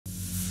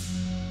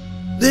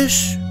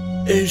This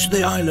is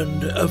the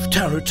island of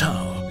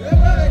Tarutao.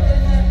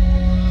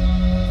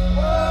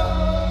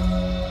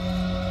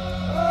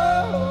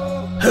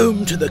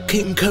 Home to the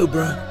king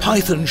cobra,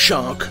 python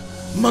shark,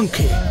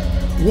 monkey,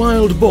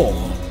 wild boar,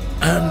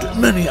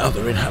 and many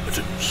other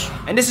inhabitants.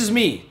 And this is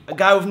me, a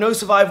guy with no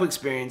survival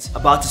experience,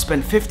 about to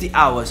spend 50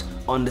 hours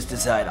on this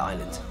deserted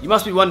island. You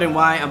must be wondering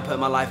why I'm putting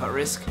my life at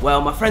risk. Well,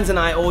 my friends and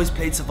I always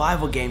played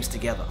survival games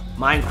together.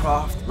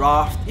 Minecraft,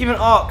 Raft, even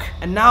Ark.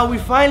 And now we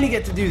finally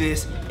get to do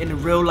this in a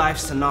real life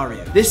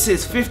scenario. This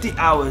is 50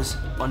 hours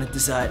on a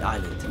deserted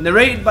island.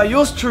 Narrated by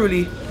yours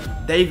truly,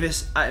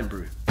 Davis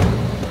Attenborough.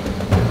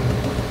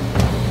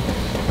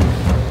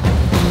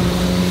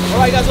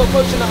 Alright guys, we're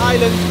approaching the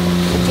island.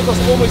 It took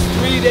us almost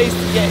 3 days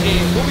to get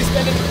here. We'll be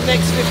spending the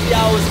next 50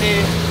 hours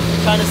here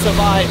trying to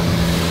survive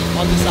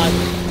on this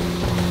island.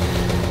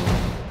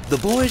 The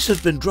boys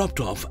have been dropped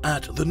off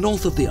at the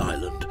north of the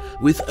island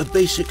with a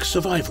basic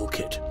survival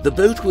kit. The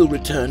boat will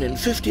return in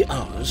 50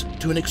 hours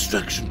to an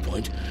extraction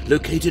point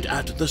located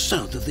at the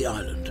south of the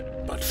island.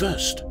 But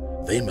first,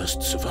 they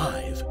must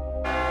survive.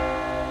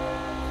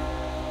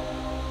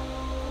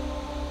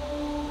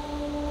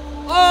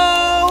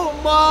 Oh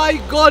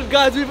my god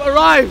guys, we've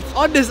arrived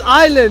on this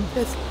island.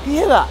 Let's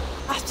hear that.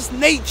 That's just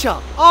nature.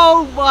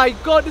 Oh my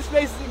god, this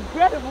place is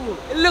incredible.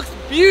 It looks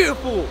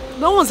beautiful.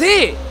 No one's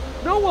here.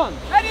 No one.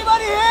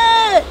 Anybody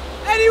here?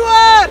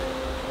 Anyone?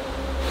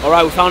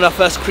 Alright, we found our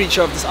first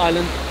creature of this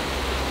island.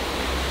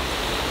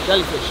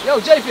 Jellyfish. Yo,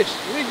 jellyfish,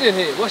 what are you doing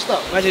here? What's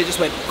up? Imagine it just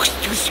went.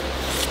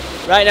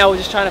 Right now we're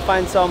just trying to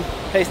find some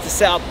place to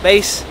set up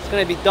base. It's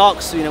going to be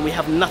dark soon and we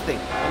have nothing.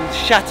 I'm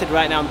shattered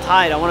right now, I'm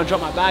tired. I want to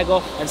drop my bag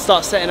off and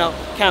start setting up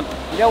camp.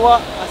 You know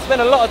what? I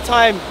spend a lot of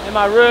time in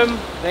my room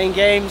playing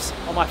games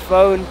on my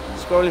phone,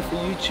 scrolling through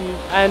YouTube,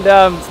 and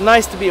it's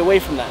nice to be away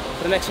from that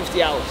for the next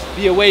 50 hours.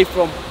 Be away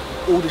from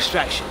all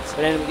distractions.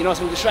 But then, you know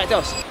what's going to distract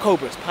us?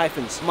 Cobras,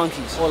 pythons,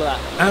 monkeys, all of that.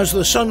 As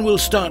the sun will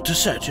start to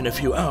set in a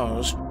few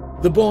hours,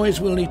 the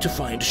boys will need to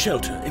find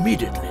shelter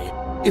immediately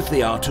if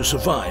they are to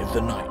survive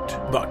the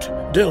night.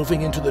 But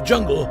delving into the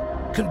jungle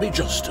can be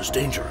just as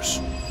dangerous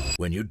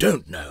when you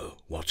don't know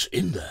what's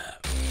in there.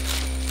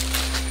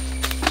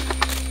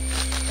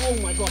 Oh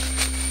my god.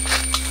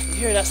 You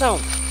hear that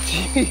sound?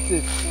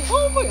 Jesus.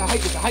 Oh my god, I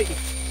hate this, I hate this.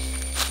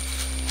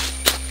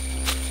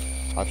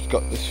 I've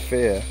got this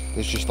fear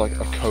there's just like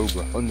a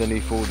cobra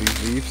underneath all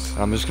these leaves.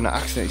 And I'm just going to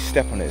accidentally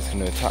step on it, it's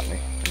going to attack me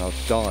and I'll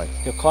die.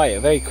 You're quiet,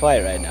 very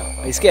quiet right now.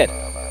 Are you scared?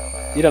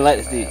 You don't like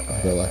this, do you?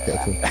 I don't like it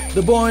at all.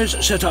 The boys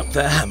set up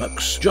their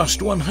hammocks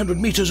just 100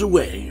 meters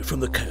away from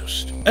the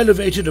coast,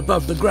 elevated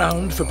above the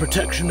ground for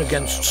protection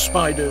against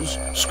spiders,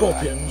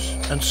 scorpions,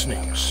 and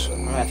snakes.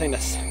 Alright, I think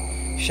that's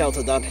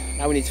shelter done.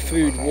 Now we need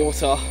food,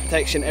 water,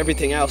 protection,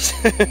 everything else.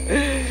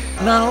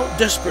 Now,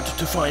 desperate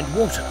to find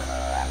water,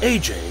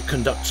 AJ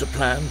conducts a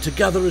plan to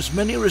gather as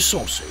many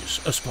resources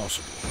as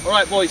possible.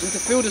 Alright boys, we need to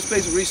fill this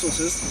place with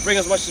resources, bring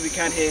as much as we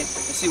can here and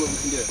see what we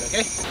can do,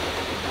 okay?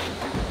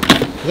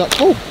 Is that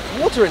cool?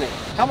 Water in it.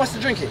 How much to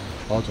drink it?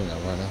 I'll drink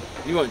that right now.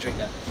 You won't drink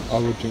that. I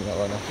will drink that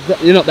right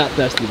now. You're not that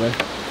thirsty, bro.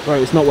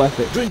 Bro, it's not worth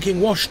it. Drinking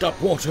washed up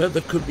water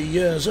that could be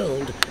years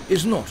old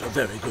is not a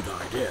very good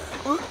idea.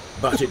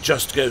 But it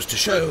just goes to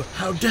show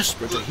how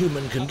desperate a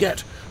human can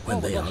get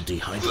when they are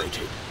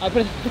dehydrated.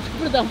 Put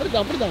it down, put it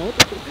down, put it down.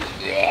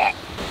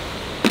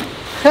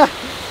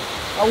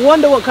 I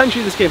wonder what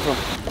country this came from.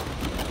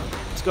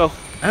 Let's go.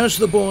 As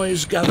the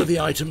boys gather the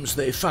items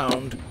they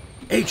found,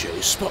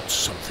 AJ spots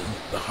something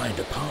behind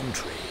a palm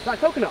tree. That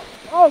coconut.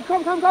 Oh,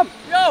 come.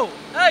 Yo,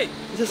 hey.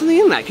 Is there something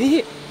in that? Can you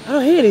hear? I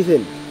don't hear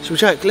anything. Shall we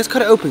try it? Let's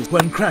cut it open.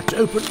 When cracked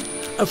open,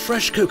 a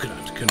fresh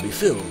coconut can be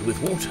filled with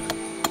water.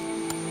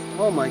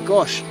 Oh my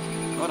gosh.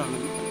 Hold on.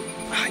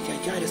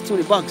 Yeah, there's too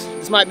many bugs.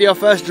 This might be our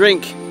first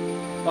drink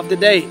of the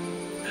day.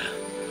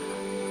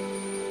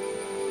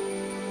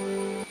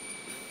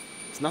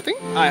 It's nothing?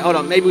 Alright, hold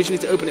on. Maybe we just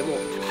need to open it more.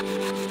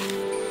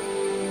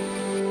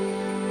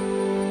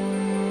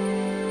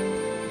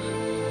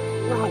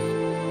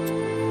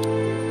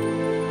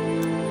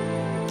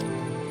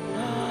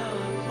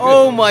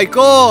 Oh my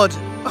god!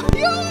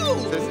 Yo!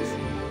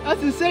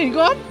 That's insane, go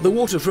on! The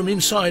water from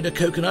inside a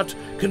coconut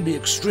can be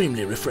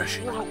extremely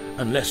refreshing,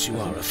 unless you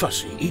are a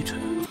fussy eater.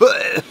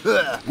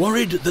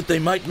 Worried that they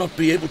might not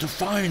be able to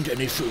find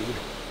any food,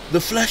 the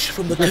flesh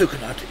from the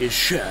coconut is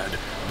shared,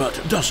 but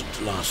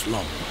doesn't last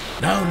long.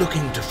 Now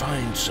looking to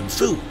find some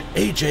food,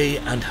 AJ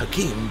and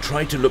Hakeem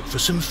try to look for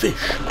some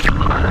fish.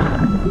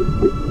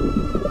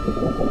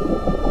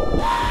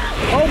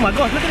 Oh my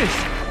god, look at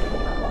this!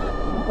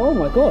 Oh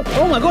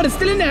my god, it's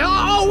still in there!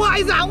 Oh, what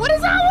is that? What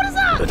is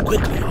that? But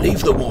quickly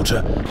leave the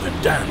water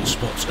when Dan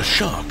spots a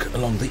shark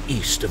along the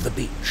east of the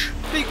beach.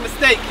 Big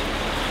mistake!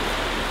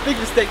 Big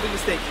mistake.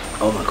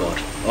 Oh my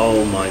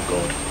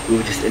god. We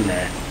were just in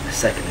there a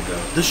second ago.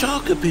 The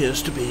shark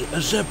appears to be a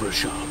zebra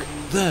shark.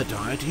 Their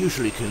diet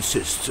usually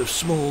consists of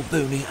small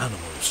bony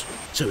animals,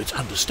 so it's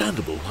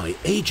understandable why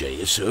AJ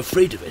is so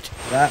afraid of it.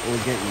 That will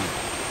get you.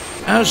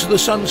 As the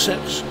sun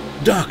sets,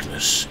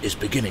 darkness is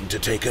beginning to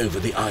take over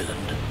the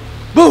island.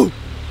 Boom!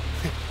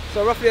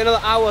 So roughly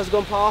another hour has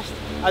gone past.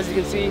 As you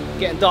can see,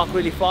 getting dark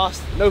really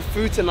fast. No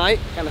food tonight,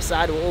 kind of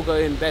sad. We'll all go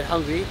in bed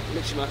hungry.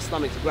 Literally my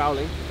stomach's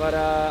growling. But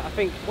I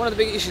think one of the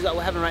big issues that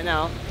we're having right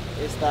now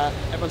is that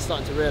everyone's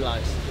starting to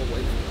realise what we're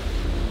in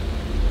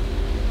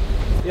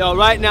for. Yo,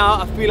 right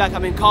now I feel like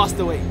I'm in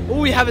Castaway. All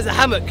we have is a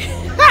hammock.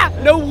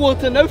 No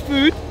water, no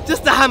food,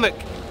 just a hammock.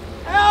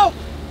 Help!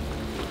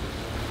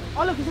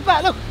 Oh look, it's a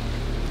bat, look!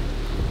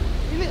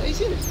 Are you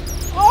seeing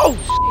this? Oh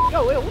shit,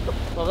 yo, what the?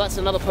 Well, that's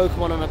another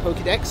Pokemon on a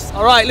Pokédex.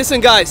 Alright,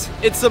 listen guys,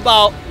 it's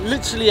about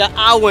literally an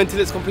hour until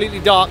it's completely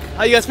dark.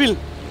 How you guys feeling?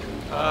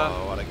 I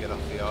want to get off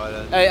the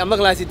island. Hey, I'm not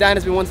gonna lie to you, Dan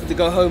has been wanting to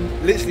go home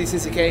literally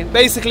since he came.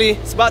 Basically,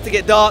 it's about to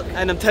get dark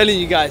and I'm telling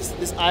you guys,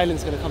 this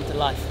island's gonna come to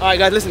life. Alright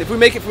guys, listen, if we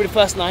make it through the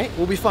first night,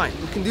 we'll be fine.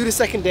 We can do the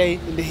second day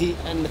in the heat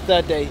and the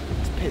third day,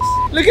 it's piss.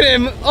 Look at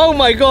him, oh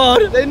my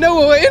god, they know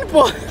what we're in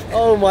for.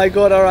 Oh my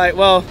god, alright,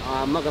 well,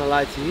 I'm not gonna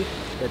lie to you.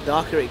 The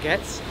darker it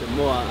gets, the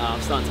more I'm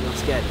starting to get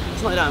scared.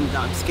 It's not that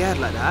I'm scared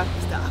like that,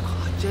 it's that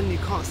I genuinely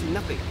can't see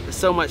nothing. There's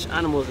so much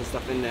animals and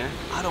stuff in there.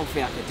 I don't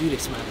think I could do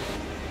this, man.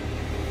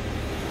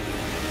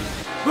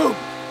 Boom!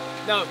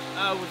 No,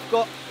 we've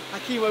got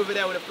Hakeem over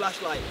there with a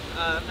flashlight,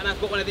 and I've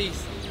got one of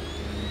these.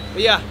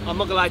 But yeah, I'm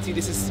not gonna lie to you,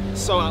 this is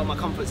so out of my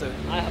comfort zone.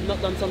 I have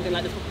not done something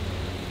like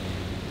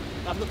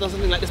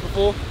this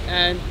before.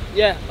 And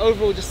yeah,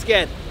 overall just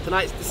scared.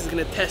 Tonight this is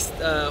going to test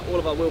all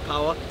of our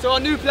willpower. So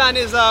our new plan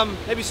is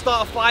maybe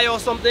start a fire or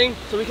something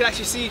so we can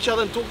actually see each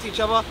other and talk to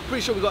each other.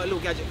 Pretty sure we got a little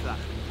gadget for that.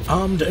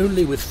 Armed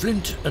only with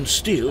flint and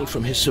steel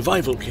from his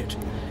survival kit,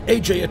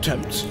 AJ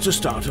attempts to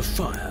start a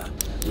fire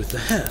with the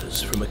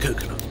hairs from a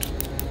coconut.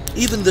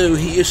 Even though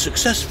he is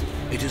successful,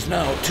 it is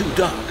now too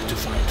dark to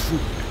find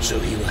food, so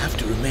he will have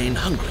to remain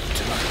hungry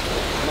tonight.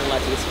 I'm not gonna lie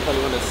to you, this is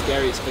probably one of the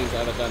scariest things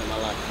I've ever done in my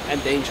life.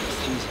 And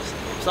dangerous, Jesus.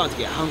 I'm starting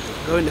to get hungry.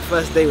 Going the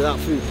first day without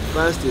food,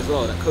 thirsty as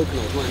well, that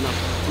coconut was not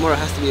enough. Tomorrow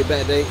has to be a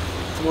better day.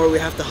 Tomorrow we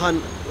have to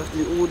hunt, we have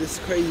to do all this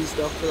crazy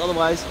stuff, because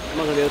otherwise I'm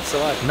not going to be able to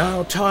survive.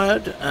 Now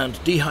tired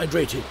and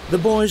dehydrated, the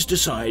boys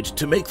decide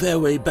to make their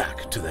way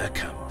back to their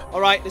camp.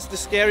 Alright, this is the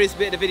scariest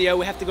bit of the video.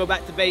 We have to go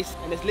back to base,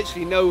 and there's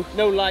literally no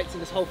lights in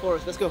this whole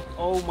forest. Let's go.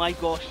 Oh my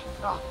gosh.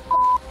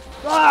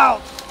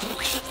 Oh.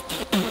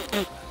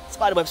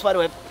 Spiderweb,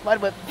 spiderweb,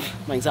 spiderweb.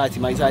 My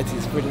anxiety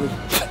is pretty good.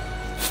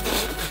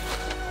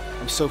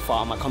 I'm so far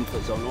out of my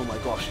comfort zone, oh my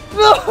gosh.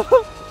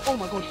 Oh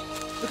my gosh,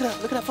 look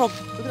at that frog,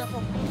 look at that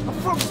frog. A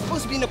frog's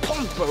supposed to be in a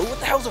pond, bro. What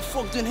the hell's a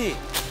frog doing here?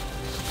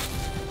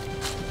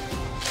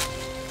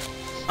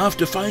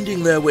 After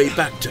finding their way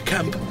back to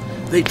camp,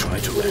 they try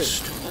to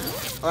rest.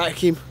 Alright,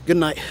 Hakeem, good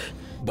night.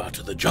 But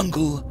the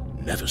jungle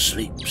never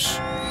sleeps.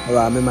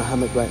 Alright, I'm in my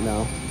hammock right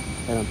now,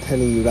 and I'm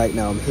telling you right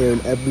now, I'm hearing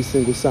every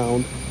single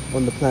sound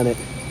on the planet.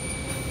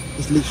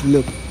 It's literally,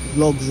 look,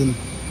 logs and...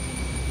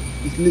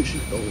 It's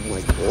literally, oh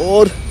my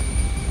god.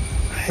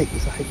 I hate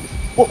this.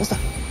 What was that?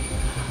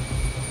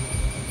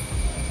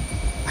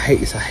 I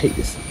hate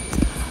this.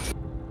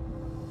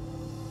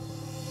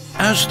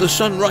 As the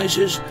sun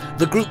rises,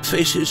 the group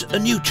faces a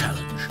new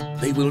challenge.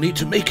 They will need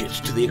to make it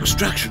to the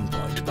extraction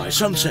point by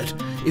sunset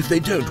if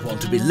they don't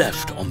want to be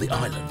left on the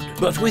island.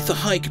 But with the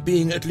hike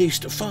being at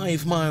least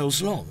 5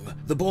 miles long,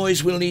 the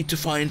boys will need to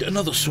find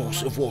another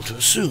source of water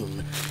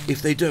soon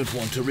if they don't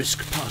want to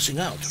risk passing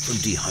out from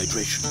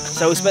dehydration.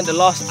 So we spent the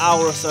last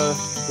hour or so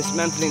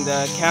dismantling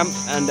the camp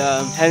and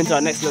heading to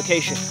our next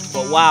location.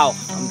 But wow,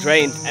 I'm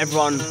drained.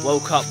 Everyone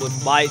woke up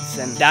with bites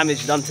and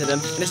damage done to them.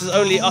 And this is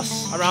only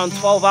us around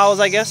 12 hours,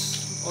 I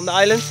guess, on the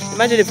island.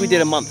 Imagine if we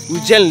did a month.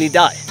 We'd generally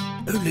die.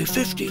 Only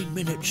 15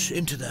 minutes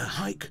into their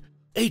hike,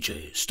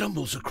 AJ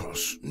stumbles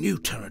across new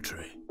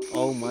territory.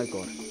 Oh my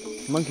god.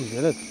 Monkeys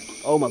here, look.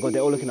 Oh my god,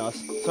 they're all looking at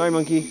us. Sorry,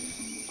 monkey.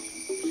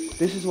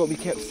 This is what we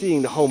kept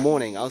seeing the whole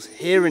morning. I was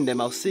hearing them,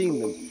 I was seeing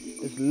them.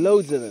 There's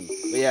loads of them.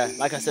 But yeah,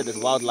 like I said, there's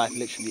wildlife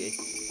literally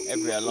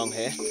everywhere along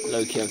here.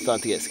 Low-key, I'm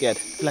starting to get scared. I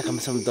feel like I'm in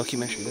some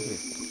documentary, look at it.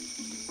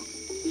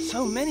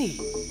 So many.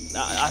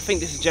 I think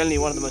this is generally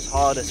one of the most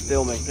hardest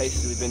filming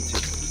places we've been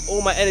to.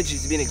 All my energy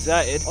has been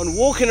exerted on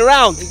walking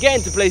around and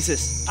getting to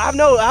places. I have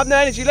no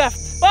energy left.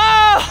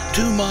 Ah!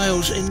 2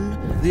 miles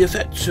in, the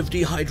effects of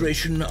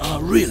dehydration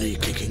are really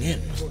kicking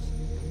in.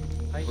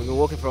 We've been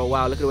walking for a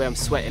while. Look at the way I'm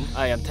sweating.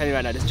 I'm telling you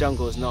right now, this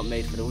jungle is not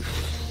made for the...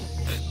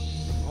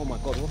 Oh my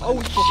god. Oh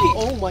shit.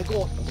 Oh my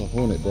god. That's a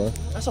hornet, bro.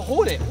 That's a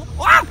hornet.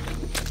 Ah!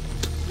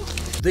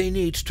 They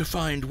need to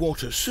find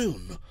water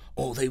soon,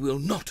 or they will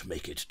not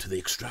make it to the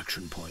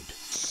extraction point.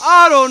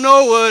 I don't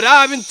know what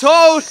I've been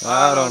told.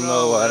 I don't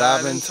know what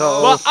I've been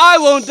told. But I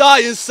won't die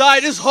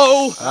inside this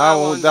hole. I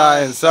won't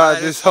die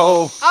inside this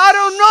hole. I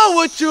don't know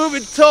what you've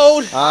been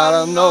told. I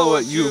don't know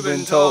what you've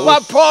been told.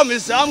 But I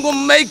promise I'm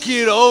gonna make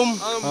it home.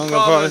 I'm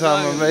gonna promise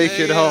I'm gonna make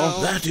it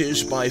home. That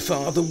is by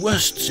far the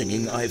worst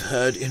singing I've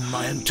heard in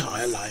my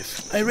entire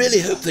life. I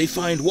really hope they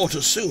find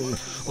water soon,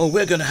 or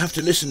we're gonna have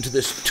to listen to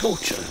this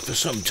torture for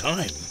some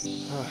time.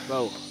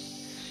 Bro,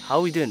 how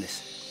are we doing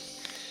this?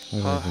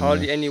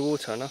 Hardly any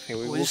water, nothing.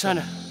 We're just trying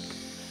to...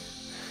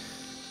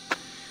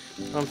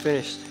 I'm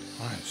finished.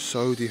 I'm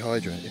so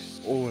dehydrated.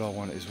 All I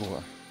want is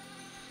water.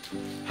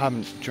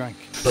 Haven't drank.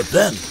 But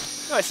then...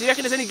 Alright, so you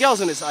reckon there's any girls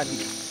on this island?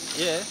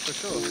 Yeah, for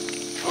sure.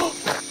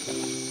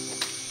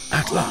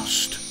 At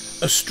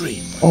last, a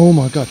stream. Oh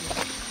my god.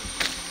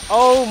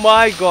 Oh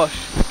my gosh.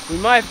 We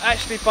might have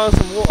actually found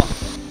some water.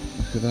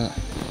 Look at that.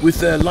 With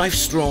their life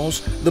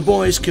straws, the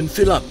boys can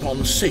fill up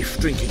on safe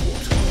drinking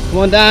water. Come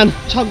on, Dan.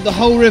 Chug the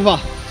whole river.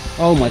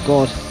 Oh my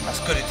god. That's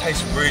good, it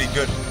tastes really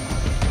good.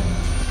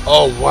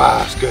 Oh wow,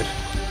 that's good.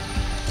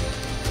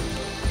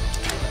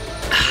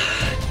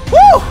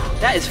 Woo!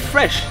 That is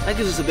fresh. That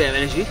gives us a bit of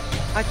energy.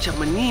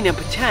 Achamanina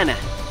patana.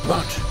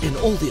 But in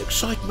all the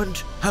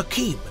excitement,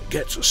 Hakeem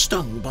gets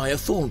stung by a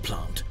thorn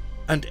plant,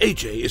 and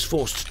AJ is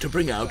forced to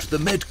bring out the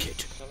med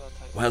kit.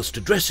 Whilst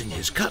addressing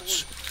his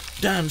cuts,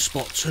 Dan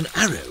spots an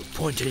arrow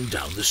pointing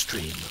down the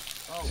stream.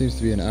 Seems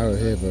to be an arrow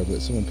here, bro,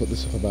 but someone put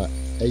this up about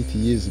 80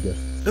 years ago.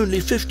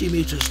 Only 50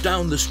 meters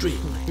down the stream,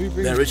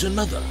 there is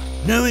another.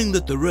 Knowing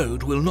that the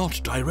road will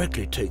not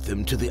directly take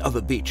them to the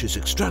other beach's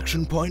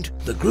extraction point,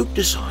 the group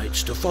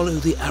decides to follow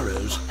the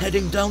arrows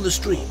heading down the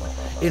stream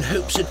in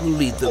hopes it will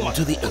lead them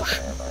to the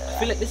ocean. I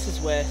feel like this is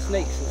where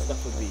snakes and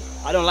stuff would be.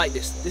 I don't like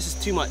this. This is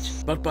too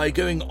much. But by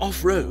going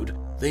off-road,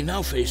 they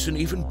now face an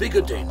even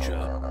bigger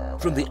danger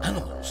from the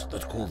animals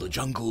that call the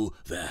jungle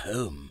their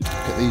home. Look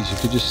at these, you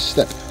could just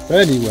step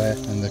anywhere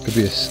and there could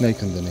be a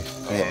snake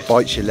underneath. And it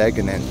bites your leg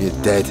and then you're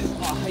dead.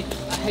 Oh, I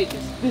hate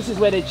this. This is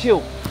where they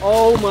chill.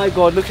 Oh my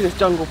god, look at this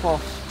jungle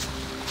path.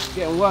 It's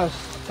getting worse.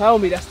 Tell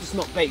me that's just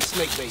not bait,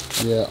 snake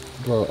bait. Yeah,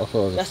 bro, I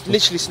thought it was. That's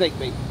literally snake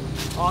bait.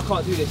 Oh, I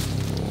can't do this.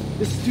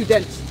 This is too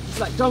dense. It's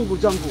like jungle.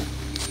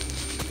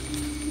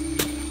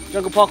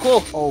 Jungle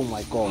parkour. Oh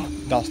my god.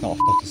 That's not a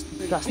fucking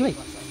snake. That's a snake.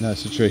 No,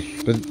 it's a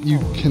tree. But you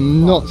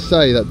cannot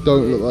say that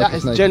don't look like a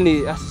snake.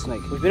 That's a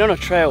snake. We've been on a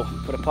trail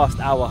for the past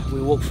hour.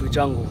 We walk through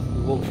jungle,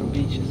 we walk through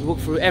beaches, we walk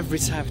through every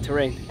type of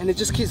terrain. And it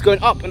just keeps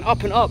going up and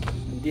up and up.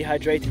 I'm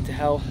dehydrated to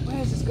hell. Where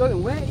is this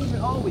going? Where even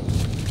are we?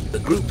 The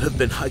group have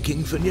been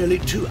hiking for nearly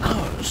 2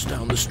 hours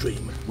down the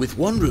stream, with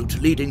one route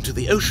leading to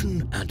the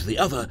ocean and the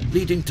other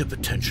leading to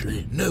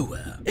potentially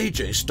nowhere.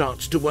 AJ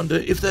starts to wonder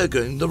if they're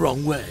going the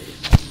wrong way.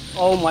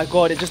 Oh my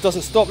god, it just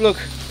doesn't stop. Look,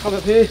 come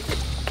up here.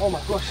 Oh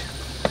my gosh.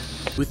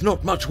 With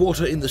not much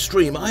water in the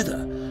stream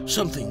either,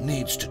 something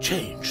needs to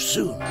change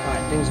soon.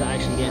 Alright, things are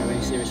actually getting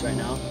really serious right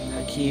now.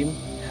 Hakeem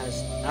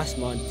has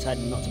asthma and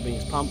decided not to bring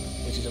his pump,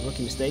 which is a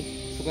rookie mistake.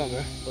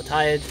 We're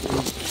tired.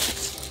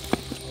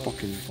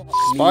 Fucking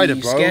spider,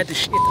 bro. Scared the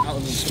shit out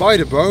of me.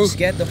 Spider, bro.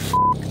 Scared the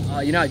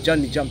you know, I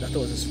generally jumped. I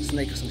thought it was a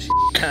snake or some shit.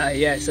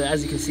 Yeah, so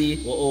as you can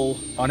see, we're all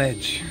on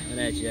edge. On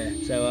edge, yeah.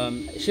 So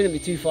it shouldn't be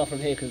too far from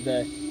here because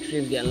the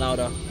stream's getting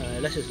louder.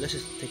 Let's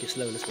just take it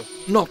slow. Let's go.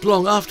 Not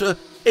long after,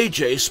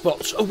 AJ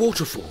spots a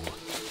waterfall.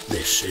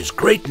 This is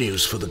great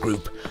news for the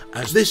group,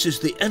 as this is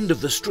the end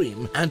of the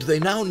stream, and they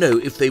now know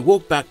if they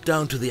walk back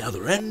down to the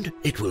other end,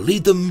 it will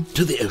lead them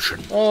to the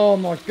ocean. Oh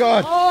my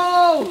god.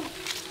 Oh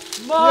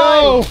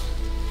my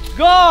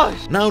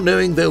gosh! Now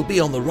knowing they'll be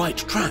on the right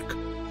track,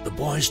 the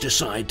boys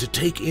decide to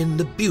take in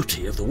the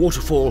beauty of the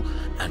waterfall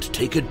and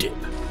take a dip.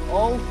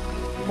 Oh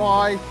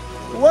my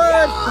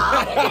word!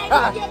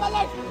 I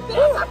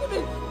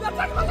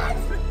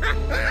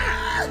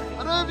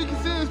don't know if you can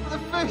see this, but the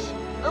fish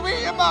are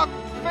eating my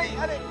feet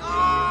and it.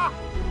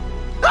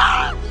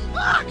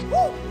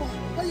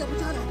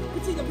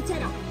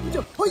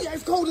 Oh yeah,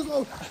 it's cold as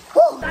well.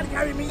 Gotta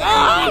carry me.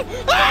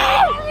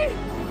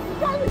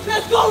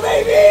 Let's go,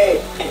 baby!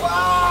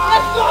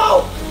 Let's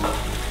go!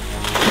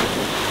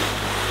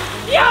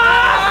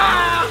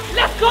 Yeah!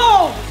 Let's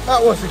go!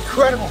 That was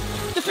incredible.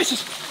 The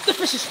fishes!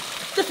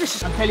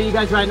 I'm telling you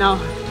guys right now,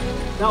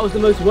 that was the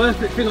most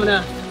worth it thing on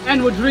earth.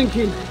 And we're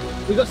drinking.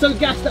 We got so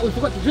gassed that we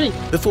forgot to drink.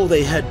 Before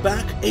they head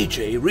back,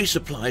 AJ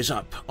resupplies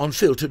up on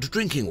filtered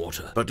drinking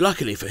water. But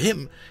luckily for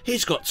him,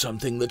 he's got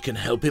something that can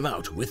help him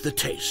out with the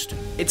taste.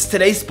 It's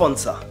today's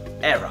sponsor,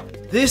 Air Up.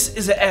 This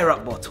is an Air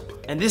Up bottle,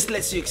 and this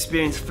lets you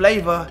experience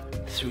flavor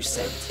through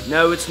scent.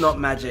 No, it's not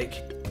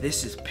magic.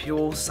 This is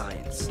pure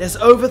science. There's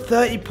over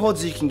 30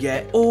 pods you can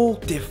get, all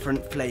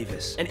different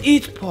flavors. And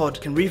each pod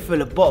can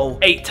refill a bottle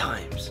 8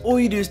 times. All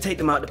you do is take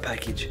them out the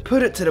package,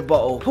 put it to the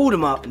bottle, pull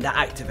them up, and that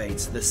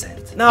activates the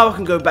scent. Now I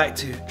can go back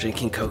to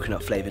drinking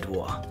coconut flavored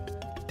water.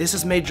 This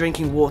has made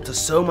drinking water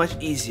so much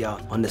easier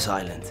on this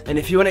island. And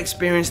if you want to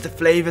experience the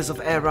flavors of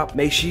Air Up,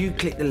 make sure you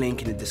click the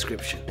link in the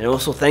description. And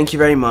also thank you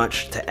very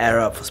much to Air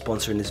Up for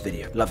sponsoring this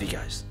video. Love you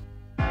guys.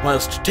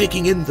 Whilst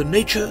taking in the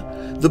nature,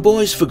 the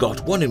boys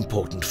forgot one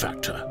important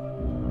factor: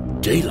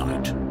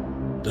 daylight.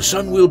 The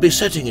sun will be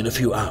setting in a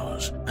few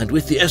hours, and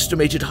with the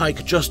estimated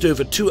hike just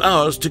over 2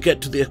 hours to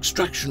get to the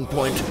extraction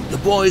point, the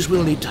boys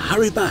will need to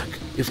hurry back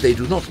if they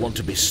do not want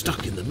to be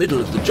stuck in the middle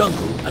of the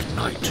jungle at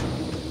night.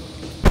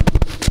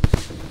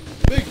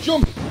 Big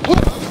jump!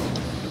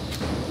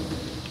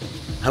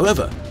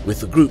 However, with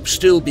the group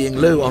still being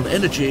low on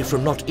energy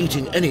from not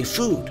eating any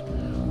food,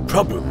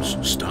 problems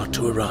start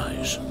to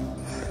arise.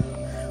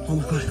 Oh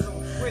my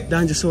god,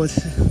 Dan just saw it.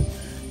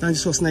 Dan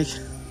just saw a snake.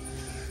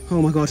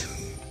 Oh my god.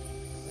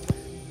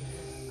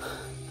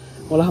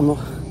 Wallah, I'm not.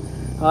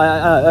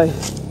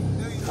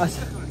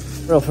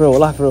 For real,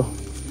 wallah, for real.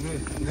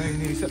 You know, you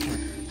nearly stepped on it.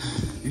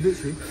 You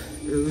literally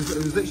It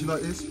was literally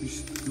like this.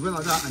 You went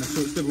like that, and I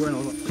saw it still going. I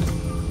was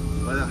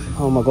like that.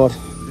 Oh my god.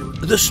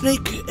 The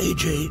snake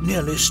AJ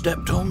nearly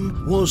stepped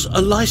on was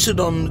a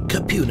Lycodon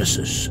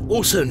capunesus,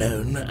 also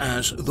known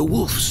as the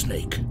wolf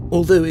snake.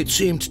 Although it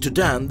seemed to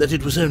Dan that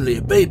it was only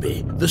a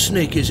baby, the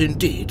snake is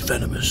indeed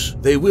venomous.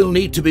 They will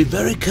need to be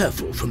very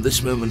careful from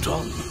this moment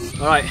on.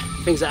 Alright,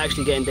 things are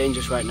actually getting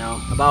dangerous right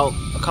now. About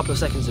a couple of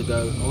seconds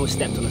ago, I almost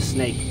stepped on a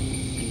snake,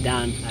 and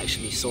Dan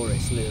actually saw it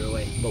slither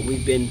away. But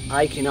we've been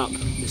hiking up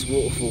this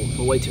waterfall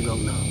for way too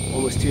long now,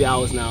 almost 2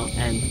 hours now,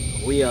 and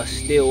we are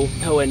still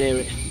nowhere near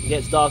it. It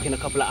gets dark in a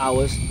couple of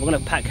hours. We're gonna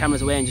pack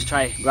cameras away and just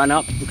try run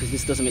up, because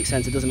this doesn't make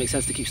sense. It doesn't make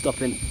sense to keep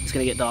stopping. It's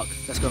gonna get dark.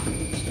 Let's go.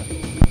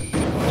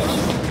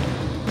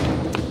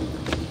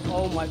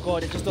 Oh my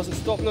god, it just doesn't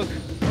stop, look.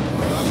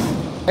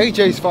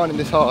 AJ's finding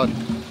this hard,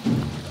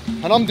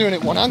 and I'm doing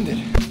it one-handed.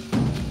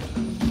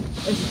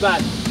 This is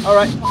bad.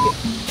 Alright, fuck it.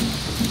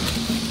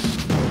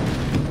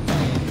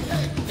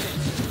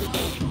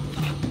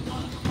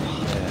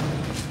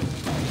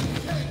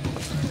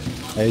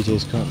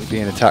 AJ's currently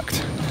being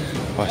attacked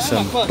by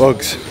some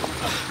bugs.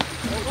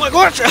 Oh my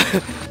god!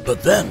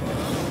 But then,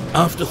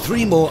 after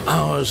 3 more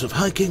hours of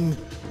hiking,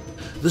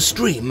 the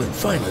stream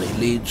finally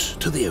leads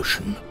to the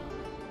ocean.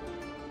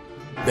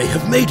 They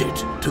have made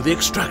it to the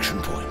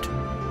extraction point.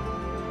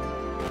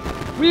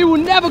 We will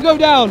never go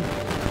down!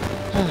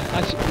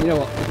 Actually, you know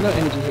what? There's no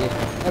energy here.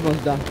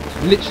 Everyone's done.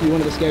 It's literally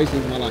one of the scariest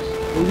things in my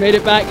life. We made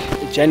it back.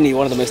 Genuinely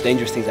one of the most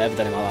dangerous things I've ever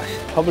done in my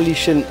life. Probably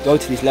shouldn't go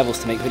to these levels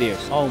to make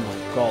videos. Oh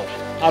my god.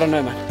 I don't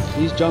know, man.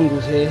 These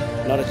jungles here.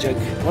 Not a joke.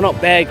 We're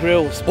not Bear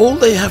Grylls. All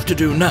they have to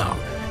do now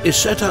is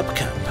set up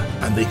camp,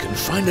 and they can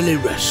finally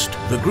rest.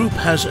 The group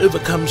has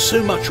overcome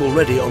so much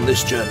already on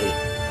this journey.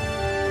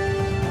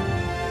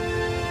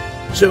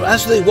 So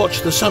as they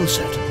watch the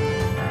sunset,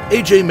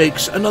 AJ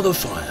makes another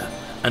fire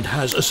and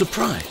has a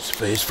surprise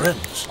for his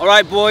friends.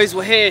 Alright boys,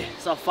 we're here.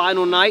 It's our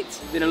final night.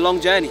 It's been a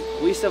long journey.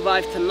 We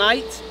survived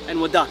tonight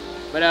and we're done.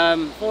 But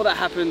before that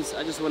happens,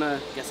 I just want to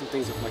get some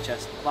things off my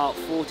chest. About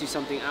 40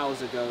 something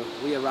hours ago,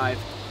 we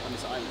arrived on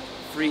this island.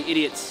 3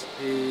 idiots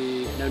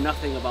who know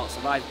nothing about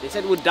surviving. They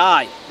said we'd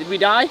die. Did we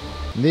die?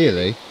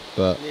 Nearly,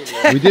 but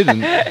we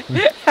didn't.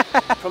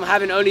 From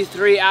having only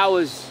 3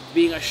 hours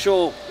being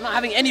ashore, not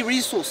having any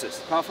resources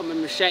apart from a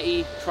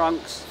machete,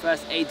 trunks,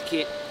 first aid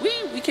kit,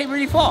 we came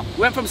really far.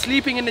 We went from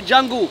sleeping in the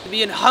jungle to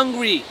being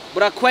hungry,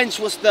 but our quench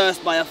was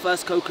thirst by our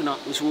first coconut,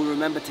 which we'll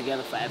remember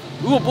together forever.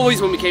 We were boys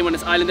when we came on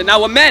this island, and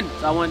now we're men.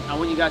 So I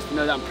want you guys to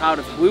know that I'm proud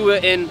of you. We were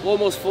in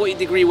almost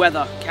 40-degree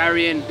weather,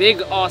 carrying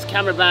big ass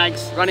camera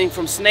bags, running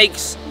from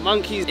snakes,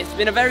 monkeys. It's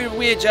been a very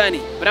weird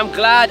journey, but I'm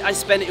glad I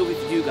spent it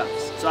with you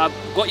guys. So I've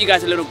got you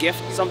guys a little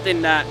gift,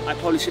 something that I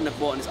probably shouldn't have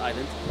bought on this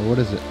island. Oh, what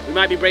is it? We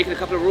might be breaking a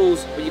couple of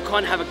rules, but you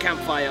can't have a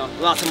campfire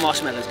without some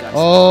marshmallows, guys.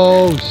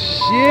 Oh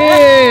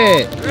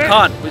shit!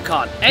 We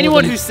can't.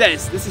 Anyone who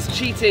says this is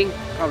cheating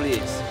probably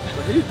is.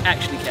 But who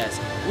actually cares?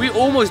 We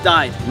almost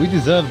died. We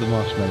deserve the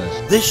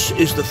marshmallows. This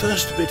is the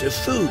first bit of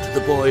food the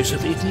boys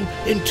have eaten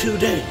in 2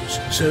 days.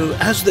 So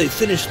as they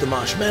finish the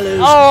marshmallows,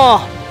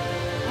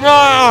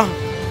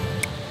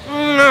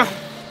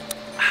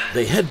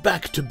 they head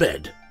back to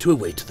bed to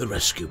await the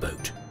rescue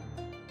boat.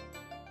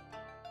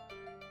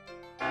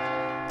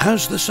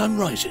 As the sun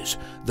rises,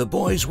 the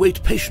boys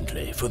wait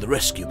patiently for the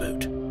rescue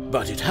boat,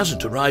 but it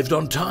hasn't arrived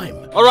on time.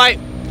 Alright,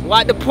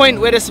 we're at the point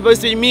where they're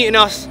supposed to be meeting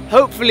us.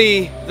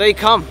 Hopefully they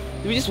come.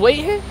 Do we just wait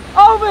here?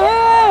 Over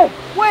here!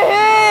 We're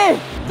here!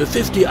 The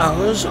 50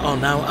 hours are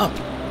now up,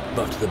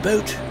 but the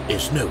boat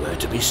is nowhere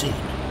to be seen.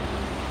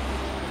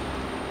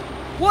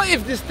 What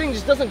if this thing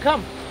just doesn't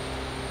come?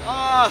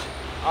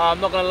 I'm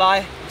not gonna lie,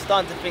 I'm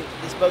starting to think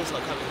this boat's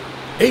not coming.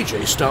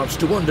 AJ starts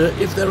to wonder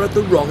if they're at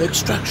the wrong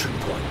extraction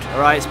point.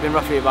 Alright, it's been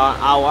roughly about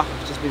an hour.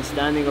 Just been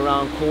standing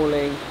around,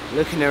 calling,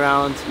 looking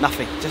around,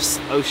 nothing,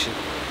 just ocean.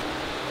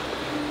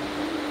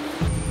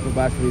 Feel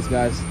bad for these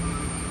guys.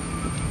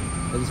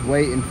 They're just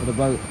waiting for the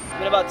boat. It's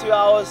been about 2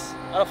 hours.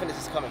 I don't think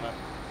this is coming, man.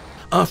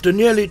 After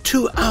nearly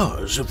 2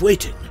 hours of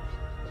waiting,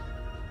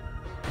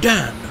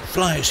 Dan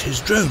flies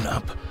his drone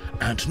up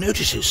and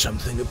notices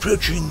something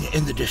approaching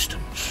in the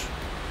distance.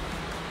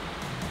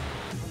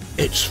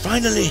 It's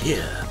finally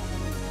here.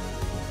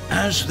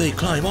 As they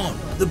climb on,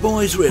 the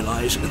boys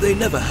realize they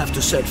never have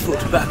to set foot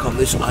back on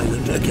this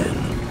island again.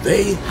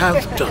 They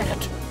have done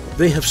it.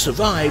 They have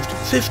survived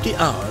 50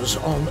 hours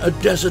on a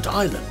desert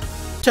island.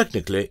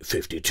 Technically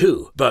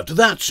 52, but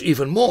that's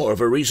even more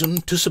of a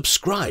reason to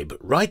subscribe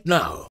right now.